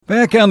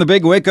Back on the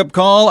big wake-up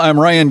call, I'm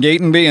Ryan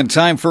Gatenby, and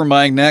time for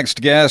my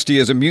next guest. He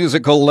is a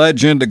musical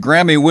legend, a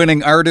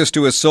Grammy-winning artist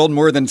who has sold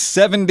more than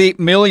 70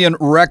 million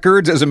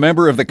records as a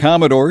member of the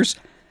Commodores.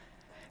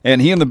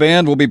 And he and the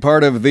band will be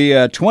part of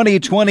the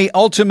 2020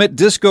 Ultimate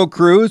Disco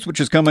Cruise, which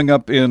is coming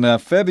up in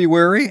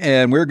February.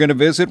 And we're going to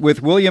visit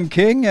with William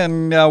King,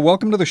 and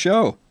welcome to the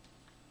show.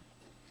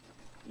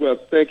 Well,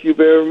 thank you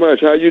very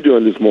much. How are you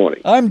doing this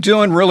morning? I'm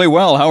doing really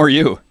well. How are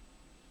you?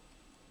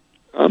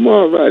 I'm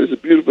all right. It's a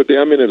beautiful day.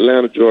 I'm in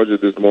Atlanta, Georgia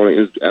this morning.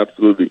 It's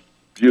absolutely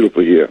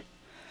beautiful here.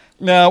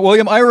 Now,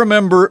 William, I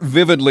remember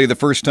vividly the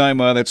first time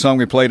that song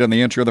we played on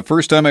the intro. The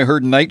first time I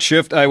heard Night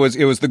Shift, it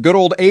was the good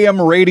old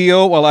AM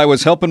radio while I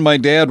was helping my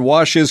dad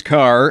wash his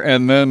car,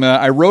 and then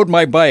I rode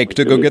my bike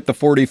to go get the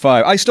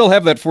 45. I still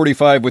have that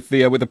 45 with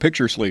the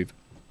picture sleeve.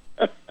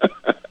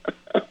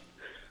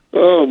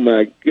 Oh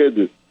my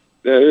goodness,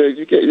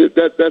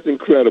 that's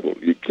incredible.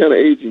 You're kind of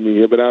aging me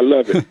here, but I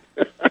love it.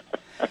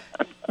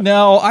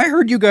 Now, I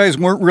heard you guys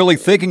weren't really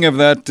thinking of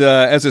that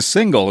as a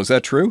single. Is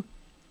that true?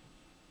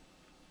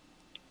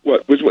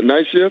 What? Which one?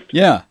 Night Shift?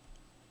 Yeah.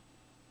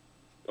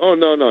 Oh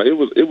no.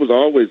 It was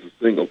always a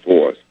single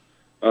for us.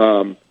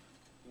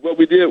 What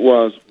we did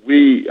was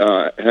we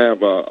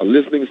have a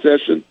listening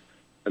session,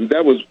 and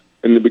that was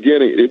in the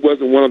beginning. It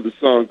wasn't one of the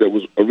songs that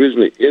was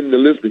originally in the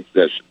listening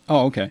session.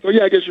 Oh, okay. So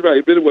yeah, I guess you're right.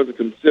 It really wasn't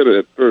considered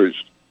at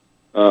first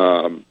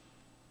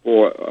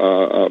for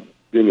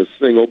being a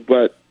single,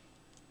 but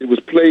it was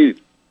played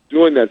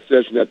during that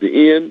session at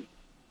the end,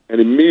 and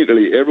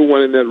immediately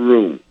everyone in that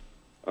room,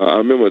 I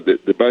remember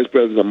the vice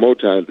president of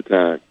Motown at the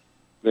time,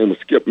 his name was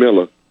Skip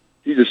Miller,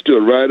 he just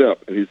stood right up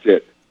and he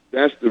said,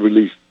 that's the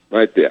release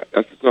right there.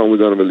 That's the song we're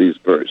going to release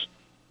first.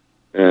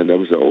 And I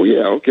was like, oh,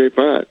 yeah, okay,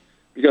 fine.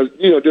 Because,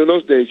 during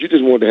those days, you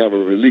just wanted to have a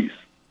release.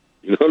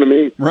 You know what I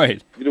mean?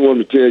 Right. You didn't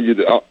want to tell you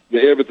that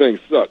everything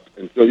sucked,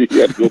 and so you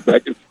had to go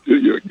back in the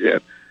studio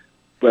again.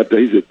 But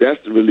he said,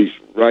 that's the release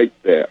right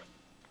there.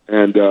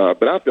 And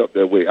but I felt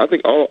that way. I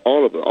think all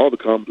the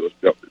Commodores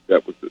felt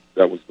that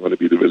was going to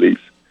be the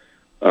release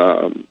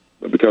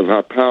because of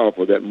how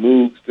powerful that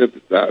Moog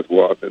synthesizer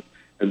was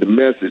and the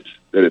message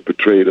that it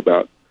portrayed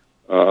about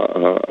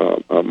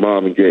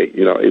Marvin Gaye.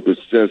 It was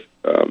just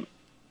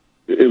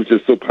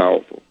so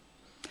powerful,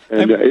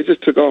 and it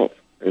just took off.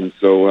 And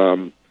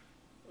so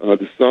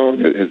the song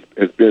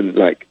has been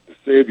like the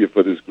savior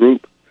for this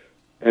group,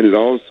 and it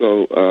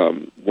also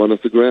won us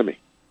a Grammy.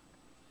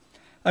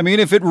 I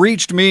mean, if it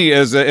reached me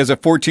as a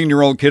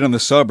 14-year-old kid in the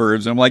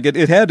suburbs, I'm like,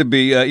 it had to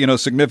be,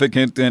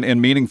 significant and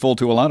meaningful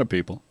to a lot of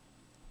people.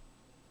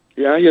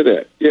 Yeah, I hear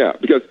that. Yeah,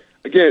 because,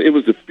 again, it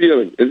was the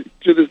feeling. And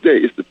to this day,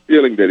 it's the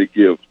feeling that it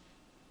gives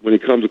when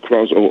it comes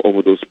across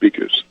over those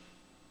speakers.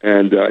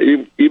 And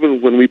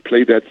even when we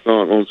play that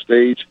song on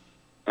stage,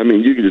 I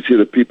mean, you can just hear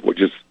the people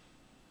just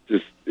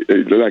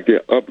like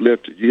they're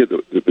uplifted. You hear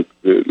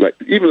the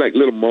even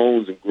little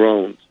moans and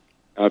groans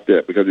out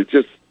there because it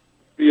just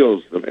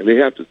feels them, and they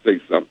have to say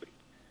something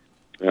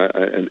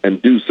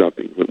and do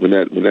something when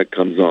that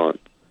comes on.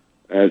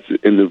 As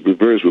in the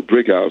reverse with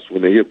Brickhouse,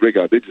 when they hear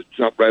Brickhouse, they just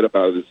jump right up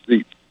out of the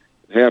seats.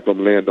 Half of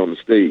them land on the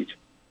stage.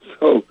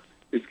 So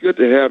it's good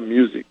to have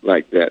music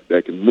like that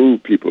can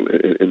move people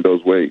in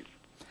those ways.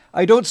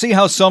 I don't see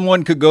how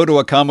someone could go to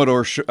a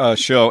Commodore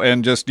show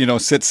and just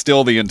sit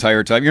still the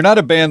entire time. You're not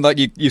a band that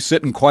you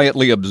sit and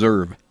quietly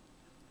observe.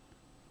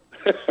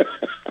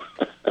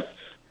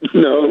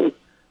 No.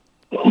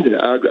 Yeah,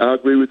 I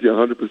agree with you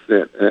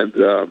 100%. And,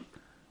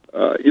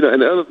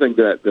 and the other thing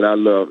that I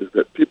love is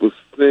that people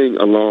sing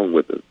along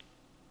with us.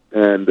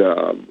 And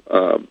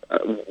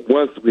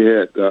once we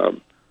had,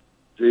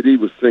 J.D.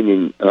 was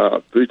singing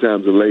Three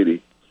Times a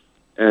Lady.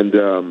 And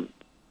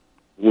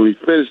when we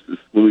finished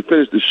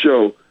the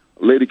show,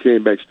 a lady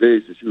came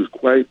backstage and she was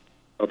quite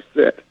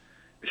upset.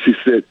 She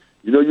said,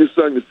 you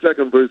sung the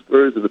second verse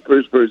first and the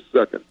first verse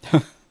second.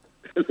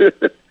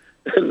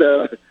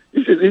 And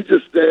he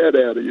just stared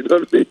at her, you know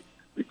what I mean?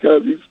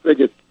 Because he's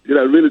thinking, did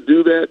I really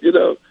do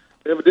that?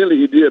 Evidently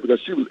he did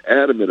because she was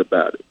adamant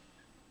about it.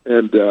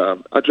 And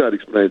I tried to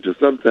explain to her,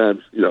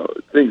 sometimes,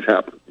 things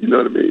happen, you know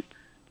what I mean?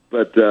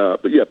 But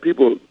yeah,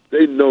 people,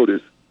 they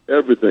notice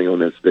everything on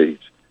that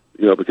stage,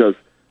 because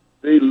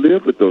they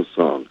live with those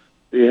songs.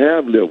 They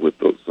have lived with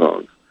those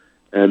songs.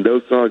 And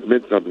those songs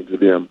meant something to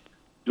them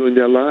during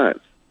their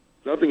lives.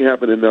 Something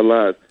happened in their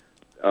lives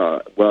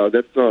while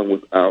that song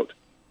was out,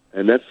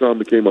 and that song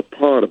became a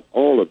part of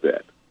all of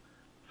that.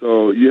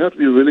 So you have to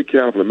be really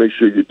careful and make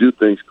sure you do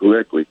things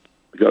correctly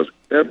because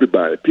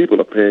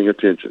people are paying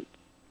attention.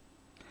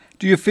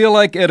 Do you feel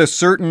like at a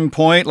certain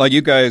point, like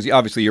you guys,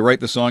 obviously you write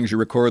the songs, you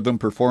record them,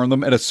 perform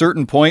them, at a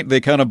certain point they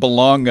kind of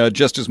belong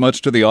just as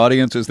much to the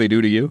audience as they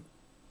do to you?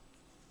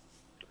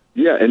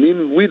 Yeah, and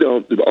even we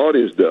don't, the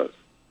audience does.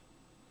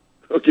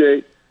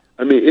 Okay?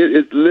 I mean,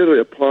 it's literally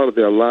a part of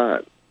their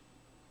lives.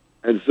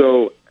 And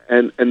so,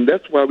 and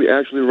that's why we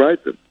actually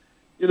write them.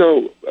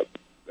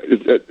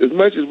 As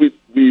much as when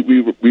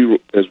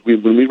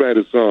we write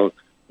a song,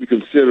 we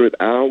consider it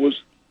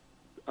ours.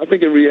 I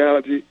think in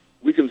reality,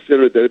 we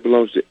consider it that it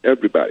belongs to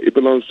everybody. It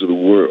belongs to the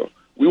world.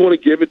 We want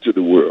to give it to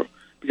the world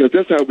because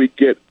because that's how we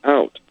get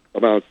out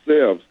of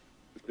ourselves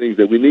the things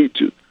that we need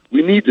to.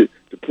 We need to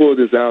pull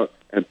this out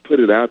and put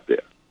it out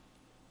there.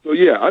 So,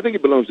 yeah, I think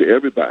it belongs to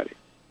everybody.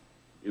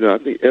 You know, I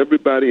think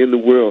everybody in the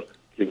world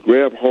can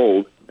grab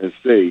hold and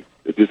say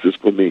that this is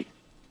for me.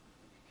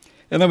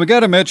 And then we got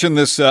to mention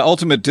this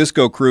Ultimate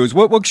Disco Cruise.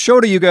 What show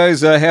do you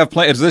guys have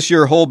planned? Is this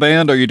your whole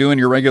band? Are you doing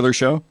your regular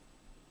show?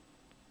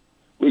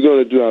 We're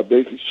going to do our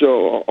basic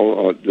show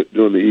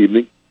during the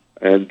evening,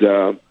 and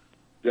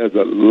there's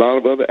a lot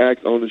of other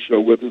acts on the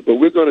show with us, but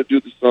we're going to do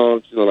the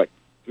songs, you know, like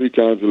Three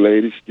Times a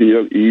Lady,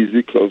 Still,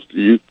 Easy, Close to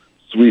You,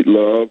 Sweet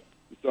Love,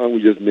 the song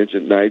we just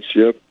mentioned, Night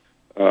Shift.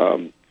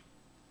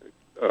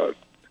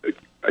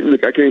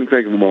 Look, I can't even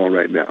think of them all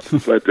right now.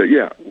 But,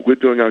 yeah, we're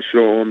doing our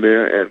show on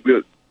there,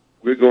 and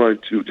we're going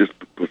to just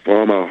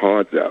perform our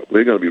hearts out.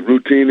 We're going to be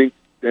routining,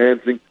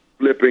 dancing,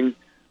 flipping,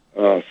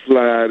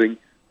 sliding,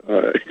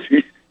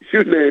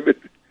 you name it.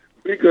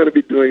 We're going to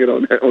be doing it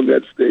on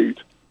that stage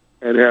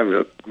and having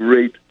a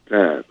great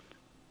time.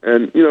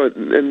 And, you know,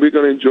 and we're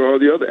going to enjoy all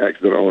the other acts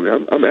that are on there.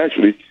 I'm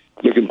actually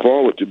looking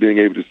forward to being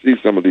able to see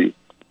some of the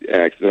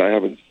acts that I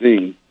haven't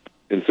seen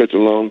in such a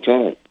long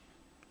time.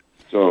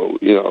 So,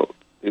 you know,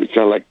 it's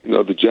kind of like, you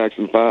know, the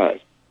Jackson 5.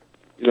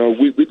 You know,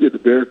 we did the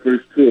very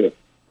first tour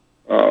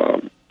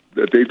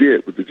that they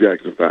did with the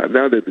Jackson 5.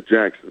 Now they're the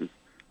Jacksons.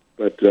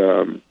 But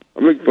I'm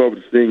looking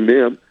forward to seeing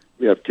them.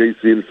 We have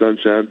Casey and the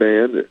Sunshine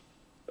Band,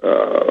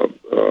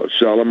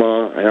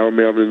 Shalimar, Harold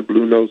Melvin and the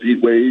Blue Nose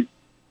Heat Wave,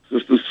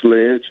 Sister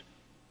Sledge,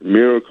 the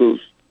Miracles,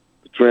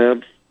 the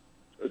Tramps,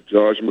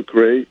 George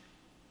McCrae,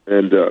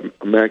 and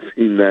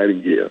Maxine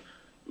Nightingale.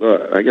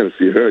 I got to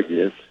see her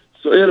again.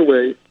 So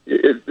anyway,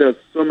 there's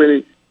so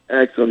many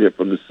acts on here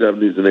from the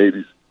 70s and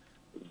 80s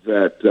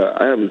that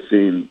I haven't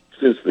seen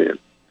since then.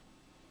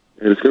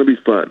 And it's going to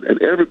be fun. And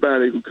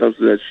everybody who comes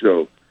to that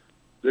show,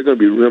 they're going to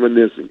be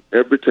reminiscing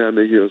every time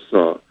they hear a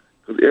song.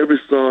 Because every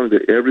song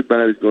that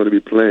everybody's going to be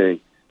playing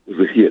was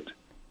a hit.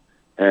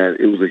 And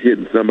it was a hit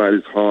in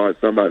somebody's heart,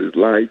 somebody's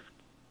life.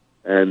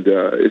 And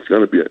it's going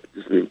to be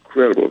just an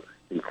incredible,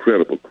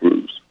 incredible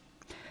cruise.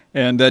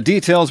 And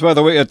details, by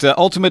the way, at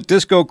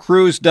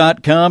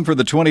ultimatediscocruise.com for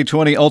the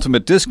 2020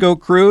 Ultimate Disco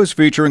Cruise,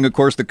 featuring, of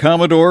course, the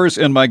Commodores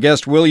and my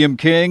guest, William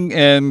King.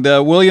 And,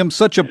 William,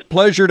 such a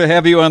pleasure to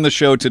have you on the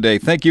show today.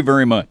 Thank you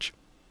very much.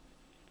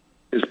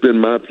 It's been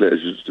my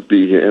pleasure to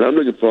be here, and I'm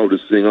looking forward to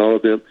seeing all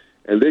of them.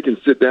 And they can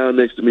sit down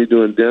next to me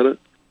during dinner,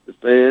 the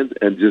fans,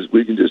 and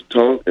we can just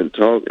talk and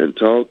talk and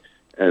talk,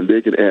 and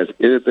they can ask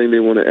anything they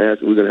want to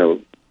ask, and we're going to have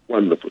a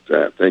wonderful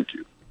time. Thank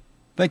you.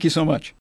 Thank you so much.